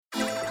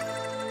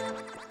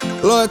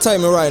Lord, take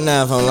me right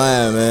now if I'm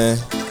lying, man.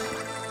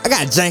 I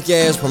got janky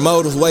ass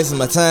promoters wasting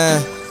my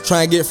time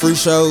trying to get free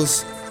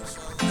shows.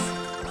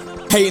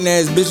 Hating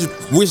ass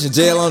bitches wishing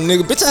jail on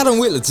nigga. Bitch, I done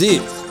with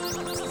legit.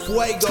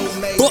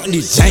 Fuck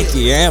these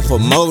janky ass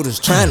promoters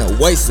trying to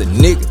waste a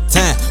nigga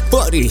time.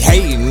 Fuck these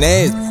hating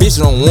ass bitch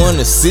don't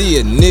wanna see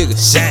a nigga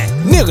shine.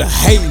 Nigga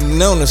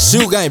hating on the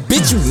shoe game,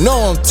 bitch, you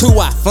know I'm too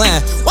high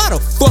flying. Why the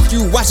fuck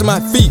you watching my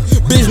feet?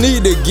 Bitch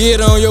need to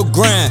get on your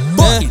grind.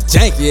 Fuck these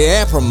janky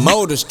ass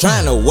promoters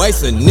trying to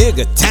waste a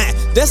nigga time.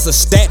 That's a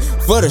stat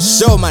for the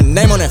show, my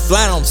name on that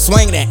fly, I'm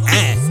swinging that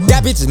iron.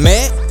 Got bitches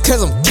mad,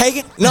 cause I'm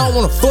caking, no I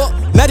wanna fuck.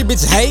 Now these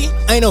bitches hating,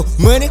 ain't no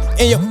money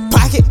in your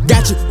pocket.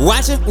 Got you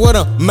watching what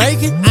I'm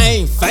making,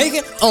 I ain't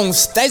faking. On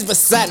stage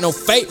beside no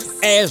fake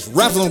ass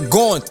rappers, I'm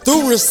going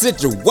through real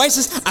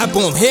situations. I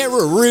boom head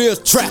with real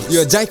trap.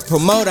 You a janky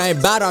promoter, I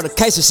ain't bout all the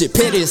cases. Shit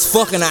petty as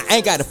fuck and I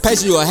ain't got the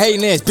patience. You a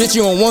hating ass bitch,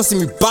 you don't wanna see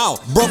me ball.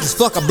 Broke as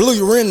fuck, I blew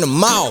you in the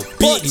mouth.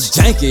 Bitch, these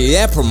janky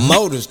ass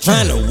promoters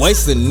trying to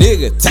waste a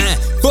nigga time.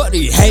 Fuck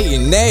these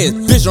hating ass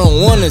bitch,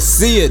 don't wanna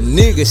see a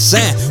nigga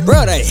shine.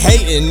 Bro, they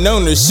hating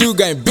on the shoe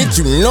game, bitch,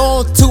 you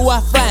know I'm too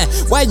I fine.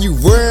 Why you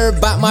worried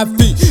about my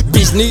feet?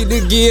 Bitch need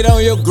to get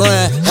on your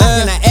grind. How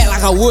can I act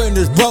like I wouldn't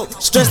just broke?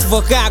 Stressed the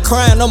fuck out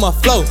crying on my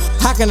flow.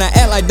 How can I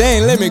act like they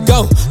ain't let me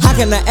go? How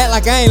can I act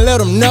like I ain't let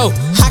them know?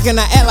 How can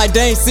I act like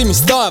they ain't see me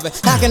starving?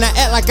 How can I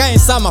act like I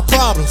ain't solve my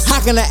problems?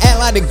 How can I act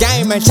like the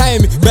game ain't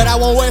changed me? But I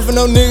won't wait for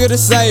no nigga to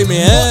save me,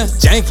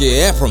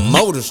 Janky ass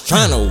promoters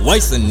trying to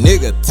waste a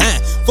nigga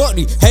time. Fuck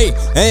these hate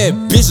ass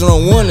bitch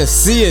don't wanna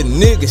see a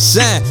nigga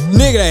shine.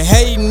 Nigga they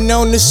hating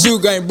on the shoe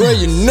game, bro,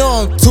 you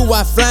know I'm too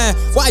high flying.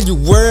 Why you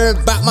worried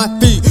about my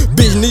feet?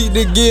 Bitch need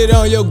to get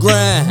on your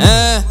grind,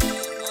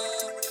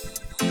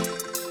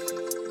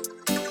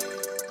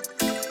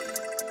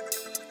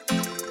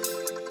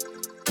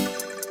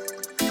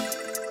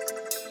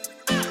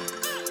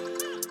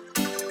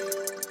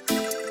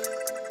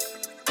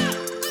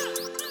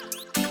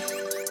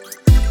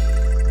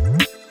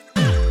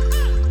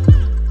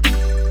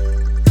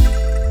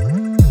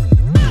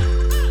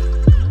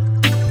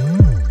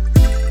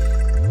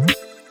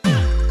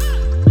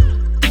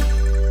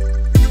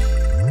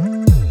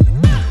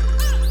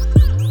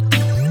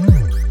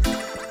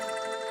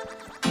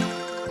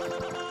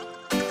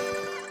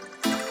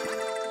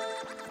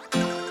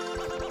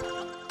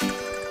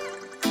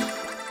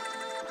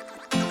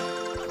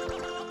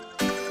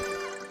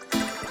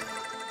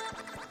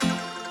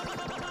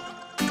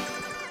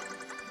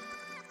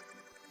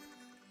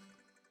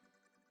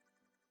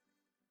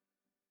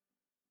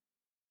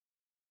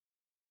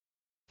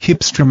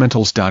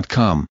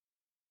 Hipstrumentals.com